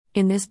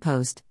In this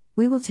post,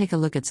 we will take a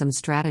look at some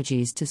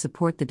strategies to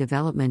support the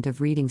development of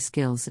reading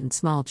skills in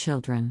small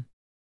children.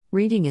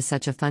 Reading is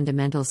such a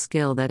fundamental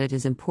skill that it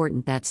is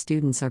important that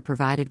students are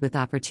provided with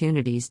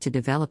opportunities to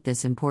develop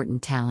this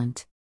important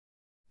talent.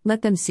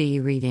 Let them see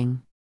you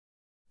reading.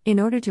 In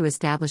order to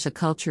establish a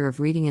culture of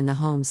reading in the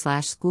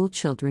home/school,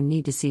 children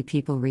need to see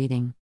people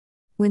reading.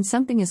 When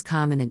something is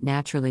common, it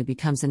naturally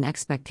becomes an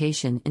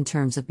expectation in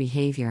terms of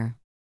behavior.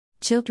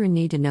 Children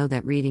need to know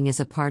that reading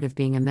is a part of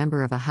being a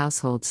member of a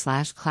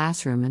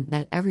household/classroom and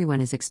that everyone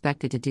is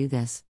expected to do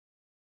this.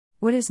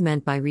 What is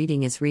meant by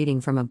reading is reading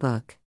from a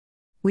book.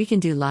 We can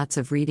do lots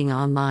of reading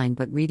online,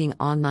 but reading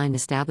online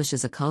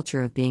establishes a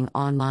culture of being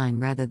online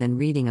rather than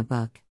reading a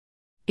book.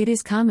 It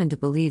is common to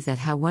believe that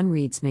how one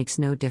reads makes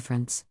no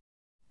difference.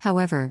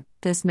 However,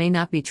 this may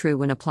not be true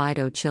when applied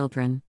to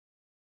children.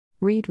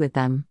 Read with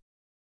them.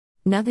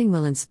 Nothing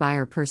will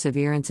inspire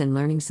perseverance in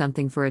learning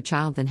something for a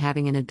child than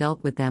having an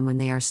adult with them when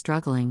they are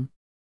struggling.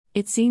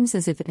 It seems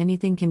as if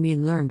anything can be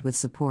learned with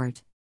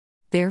support.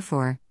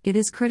 Therefore, it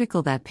is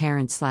critical that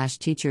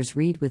parents/teachers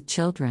read with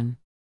children.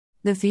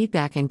 The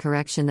feedback and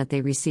correction that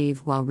they receive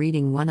while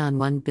reading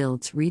one-on-one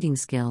builds reading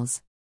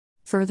skills.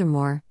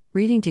 Furthermore,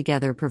 reading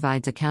together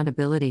provides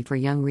accountability for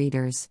young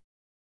readers.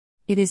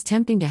 It is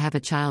tempting to have a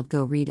child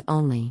go read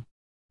only.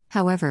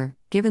 However,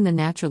 given the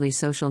naturally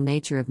social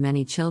nature of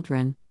many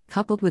children,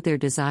 coupled with their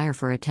desire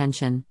for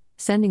attention,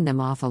 sending them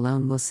off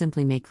alone will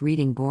simply make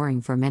reading boring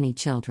for many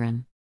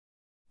children.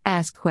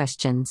 Ask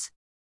questions.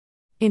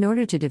 In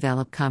order to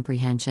develop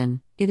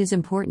comprehension, it is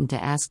important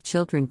to ask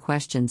children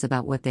questions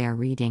about what they are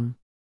reading.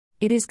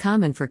 It is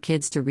common for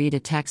kids to read a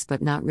text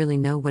but not really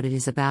know what it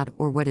is about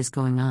or what is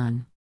going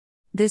on.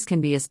 This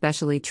can be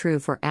especially true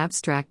for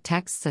abstract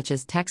texts such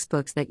as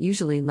textbooks that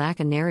usually lack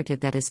a narrative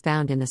that is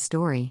found in a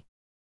story.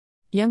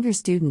 Younger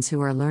students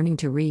who are learning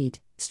to read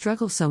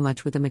struggle so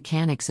much with the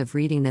mechanics of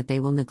reading that they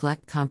will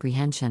neglect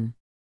comprehension.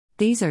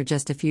 These are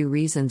just a few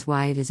reasons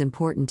why it is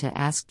important to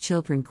ask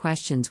children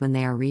questions when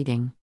they are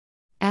reading.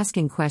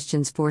 Asking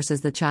questions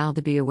forces the child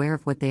to be aware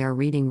of what they are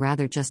reading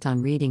rather just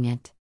on reading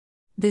it.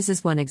 This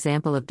is one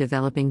example of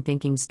developing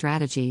thinking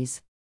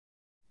strategies.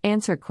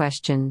 Answer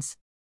questions.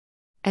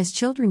 As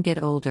children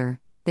get older,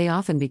 they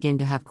often begin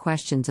to have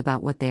questions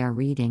about what they are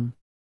reading.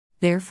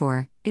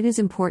 Therefore, it is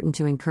important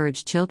to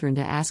encourage children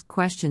to ask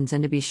questions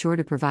and to be sure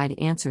to provide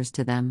answers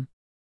to them.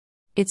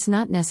 It's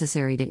not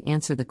necessary to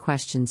answer the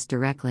questions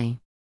directly.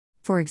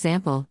 For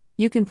example,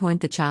 you can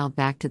point the child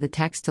back to the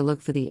text to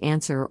look for the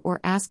answer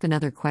or ask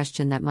another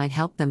question that might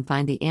help them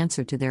find the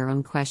answer to their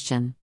own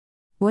question.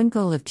 One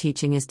goal of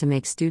teaching is to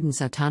make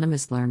students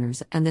autonomous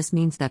learners, and this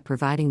means that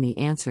providing the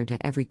answer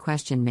to every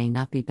question may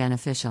not be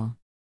beneficial.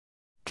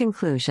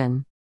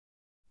 Conclusion.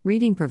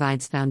 Reading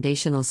provides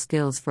foundational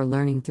skills for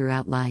learning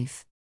throughout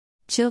life.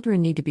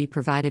 Children need to be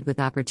provided with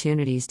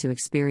opportunities to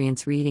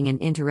experience reading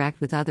and interact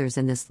with others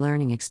in this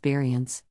learning experience.